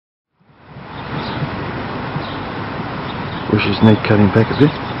Bushes need cutting back a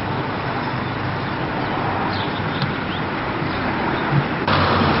bit.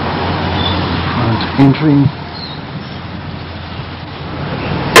 Front entering.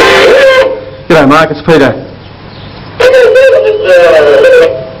 G'day Mark, it's Peter.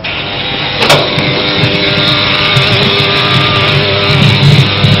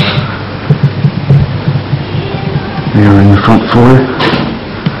 Mirror in the front foyer.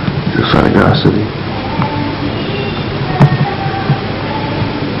 The photographs of the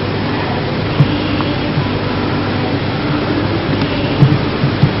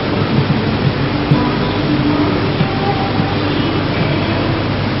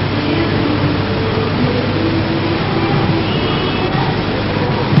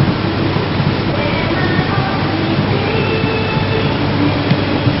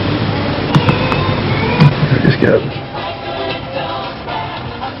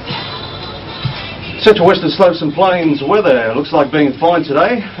Central Western Slopes and Plains weather looks like being fine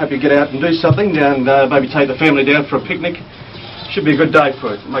today. Hope you get out and do something, down, maybe take the family down for a picnic. Should be a good day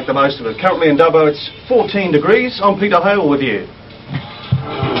for it, make the most of it. Currently in Dubbo it's 14 degrees. I'm Peter Hale with you.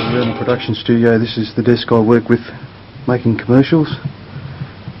 We're in the production studio. This is the desk I work with making commercials.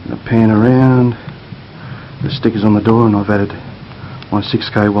 I pan around, the stickers on the door, and I've added my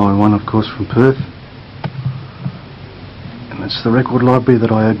 6KY1 of course from Perth. And that's the record library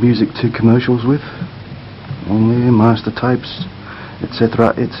that I add music to commercials with. On there, master tapes, etc,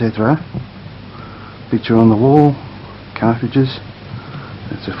 etc. Picture on the wall, cartridges.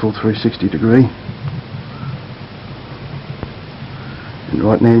 That's a full 360 degree. And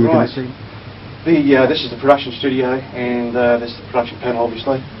right now you're going to see this is the production studio, and this is the production panel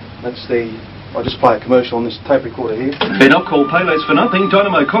obviously. That's I'll just play a commercial on this tape recorder here. Ben Alcohol Paylays for nothing.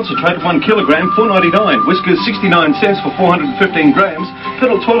 Dynamo Concentrate 1 kilogram, $4.99. Whiskers 69 cents for 415 grams.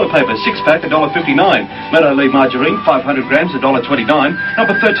 Pedal toilet paper 6-pack, $1.59. Meadow Lee margarine 500 grams, $1.29.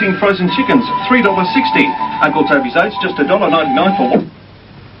 Number 13 frozen chickens, $3.60. Uncle Toby's Oats just $1.99 for one.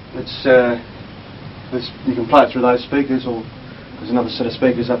 You can play it through those speakers, or there's another set of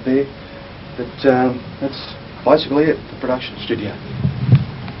speakers up there. But that's basically it. The production studio.